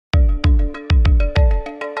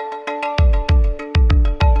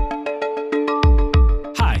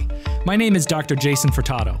My name is Dr. Jason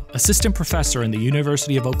Furtado, Assistant Professor in the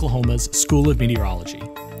University of Oklahoma's School of Meteorology.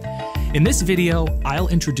 In this video, I'll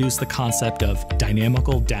introduce the concept of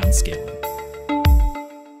dynamical downscaling.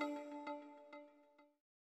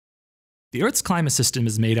 The Earth's climate system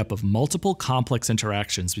is made up of multiple complex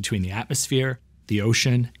interactions between the atmosphere, the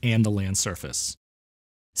ocean, and the land surface.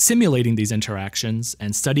 Simulating these interactions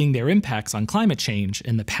and studying their impacts on climate change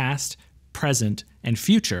in the past, present, and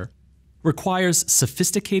future requires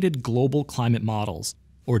sophisticated global climate models,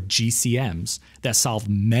 or GCMs, that solve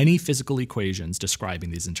many physical equations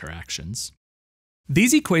describing these interactions.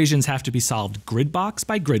 These equations have to be solved grid box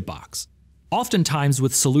by grid box, oftentimes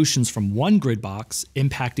with solutions from one grid box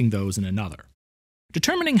impacting those in another.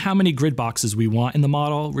 Determining how many grid boxes we want in the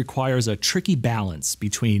model requires a tricky balance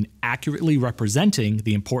between accurately representing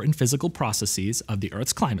the important physical processes of the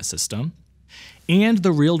Earth's climate system and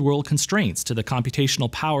the real-world constraints to the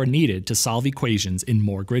computational power needed to solve equations in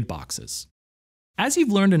more grid boxes. As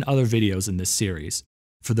you've learned in other videos in this series,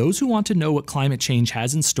 for those who want to know what climate change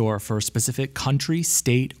has in store for a specific country,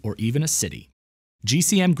 state, or even a city,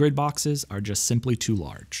 GCM grid boxes are just simply too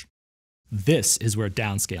large. This is where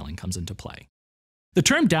downscaling comes into play. The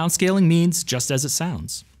term downscaling means just as it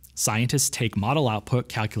sounds. Scientists take model output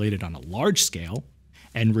calculated on a large scale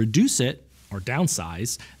and reduce it, or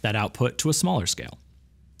downsize, that output to a smaller scale.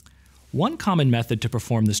 One common method to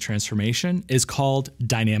perform this transformation is called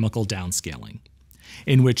dynamical downscaling,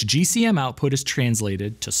 in which GCM output is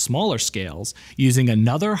translated to smaller scales using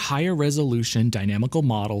another higher resolution dynamical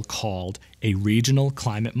model called a regional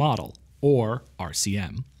climate model, or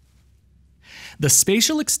RCM. The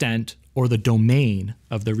spatial extent, or the domain,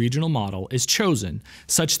 of the regional model is chosen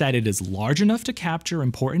such that it is large enough to capture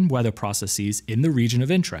important weather processes in the region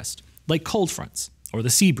of interest, like cold fronts or the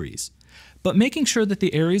sea breeze, but making sure that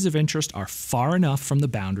the areas of interest are far enough from the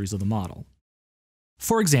boundaries of the model.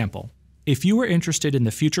 For example, if you were interested in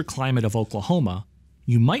the future climate of Oklahoma,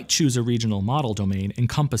 you might choose a regional model domain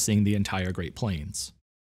encompassing the entire Great Plains.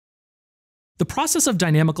 The process of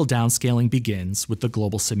dynamical downscaling begins with the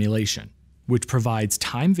global simulation, which provides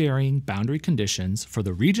time-varying boundary conditions for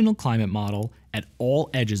the regional climate model at all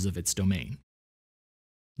edges of its domain.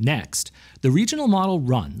 Next, the regional model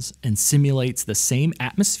runs and simulates the same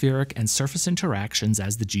atmospheric and surface interactions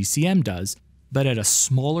as the GCM does, but at a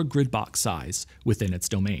smaller grid box size within its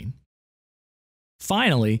domain.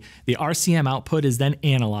 Finally, the RCM output is then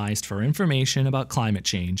analyzed for information about climate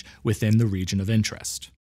change within the region of interest.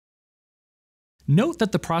 Note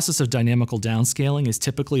that the process of dynamical downscaling is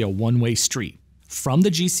typically a one-way street, from the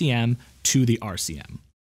GCM to the RCM.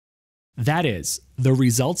 That is, the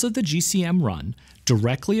results of the GCM run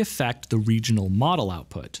directly affect the regional model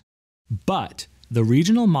output, but the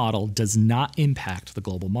regional model does not impact the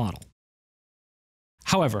global model.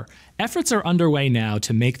 However, efforts are underway now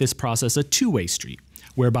to make this process a two-way street,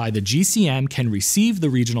 whereby the GCM can receive the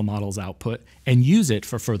regional model's output and use it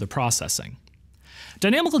for further processing.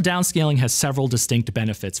 Dynamical downscaling has several distinct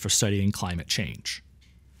benefits for studying climate change.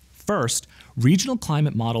 First, regional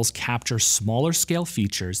climate models capture smaller scale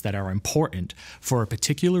features that are important for a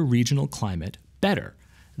particular regional climate better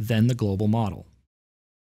than the global model.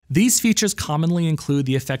 These features commonly include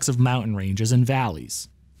the effects of mountain ranges and valleys,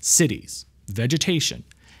 cities, vegetation,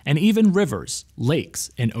 and even rivers,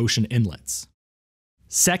 lakes, and ocean inlets.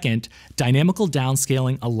 Second, dynamical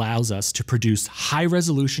downscaling allows us to produce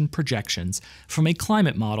high-resolution projections from a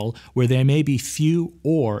climate model where there may be few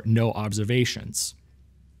or no observations.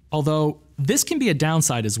 Although this can be a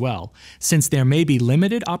downside as well, since there may be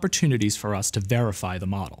limited opportunities for us to verify the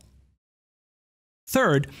model.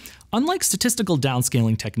 Third, unlike statistical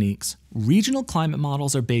downscaling techniques, regional climate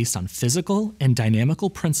models are based on physical and dynamical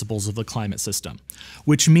principles of the climate system,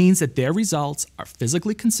 which means that their results are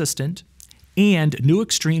physically consistent and new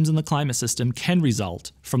extremes in the climate system can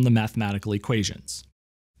result from the mathematical equations.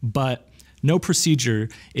 But no procedure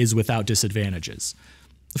is without disadvantages.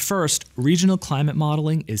 First, regional climate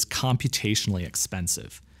modeling is computationally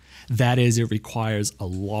expensive. That is, it requires a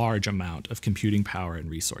large amount of computing power and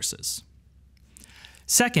resources.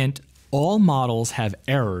 Second, all models have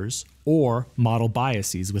errors or model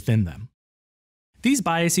biases within them. These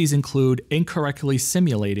biases include incorrectly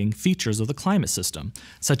simulating features of the climate system,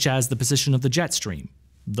 such as the position of the jet stream,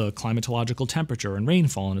 the climatological temperature and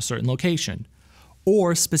rainfall in a certain location,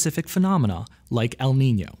 or specific phenomena like El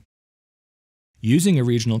Niño. Using a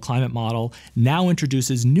regional climate model now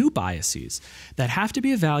introduces new biases that have to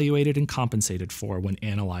be evaluated and compensated for when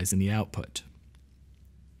analyzing the output.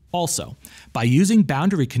 Also, by using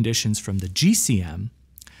boundary conditions from the GCM,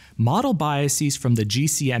 model biases from the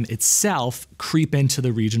GCM itself creep into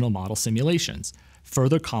the regional model simulations,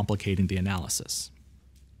 further complicating the analysis.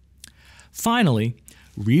 Finally,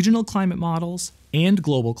 regional climate models and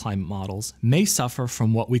global climate models may suffer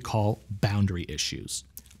from what we call boundary issues,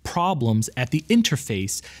 problems at the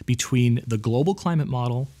interface between the global climate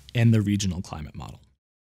model and the regional climate model.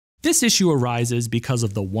 This issue arises because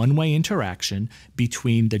of the one-way interaction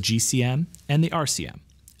between the GCM and the RCM,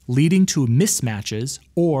 leading to mismatches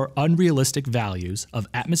or unrealistic values of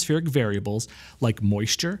atmospheric variables like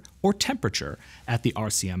moisture or temperature at the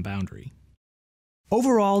RCM boundary.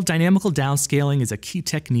 Overall, dynamical downscaling is a key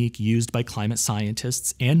technique used by climate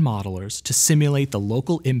scientists and modelers to simulate the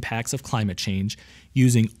local impacts of climate change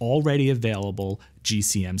using already available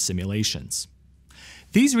GCM simulations.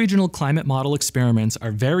 These regional climate model experiments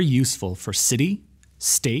are very useful for city,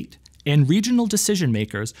 state, and regional decision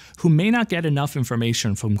makers who may not get enough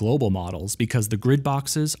information from global models because the grid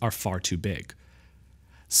boxes are far too big.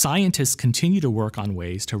 Scientists continue to work on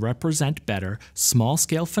ways to represent better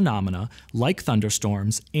small-scale phenomena like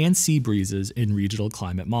thunderstorms and sea breezes in regional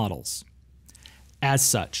climate models. As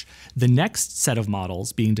such, the next set of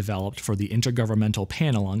models being developed for the Intergovernmental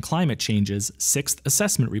Panel on Climate Change's 6th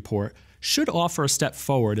Assessment Report should offer a step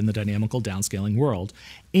forward in the dynamical downscaling world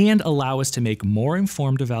and allow us to make more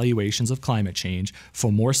informed evaluations of climate change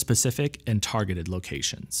for more specific and targeted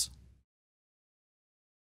locations.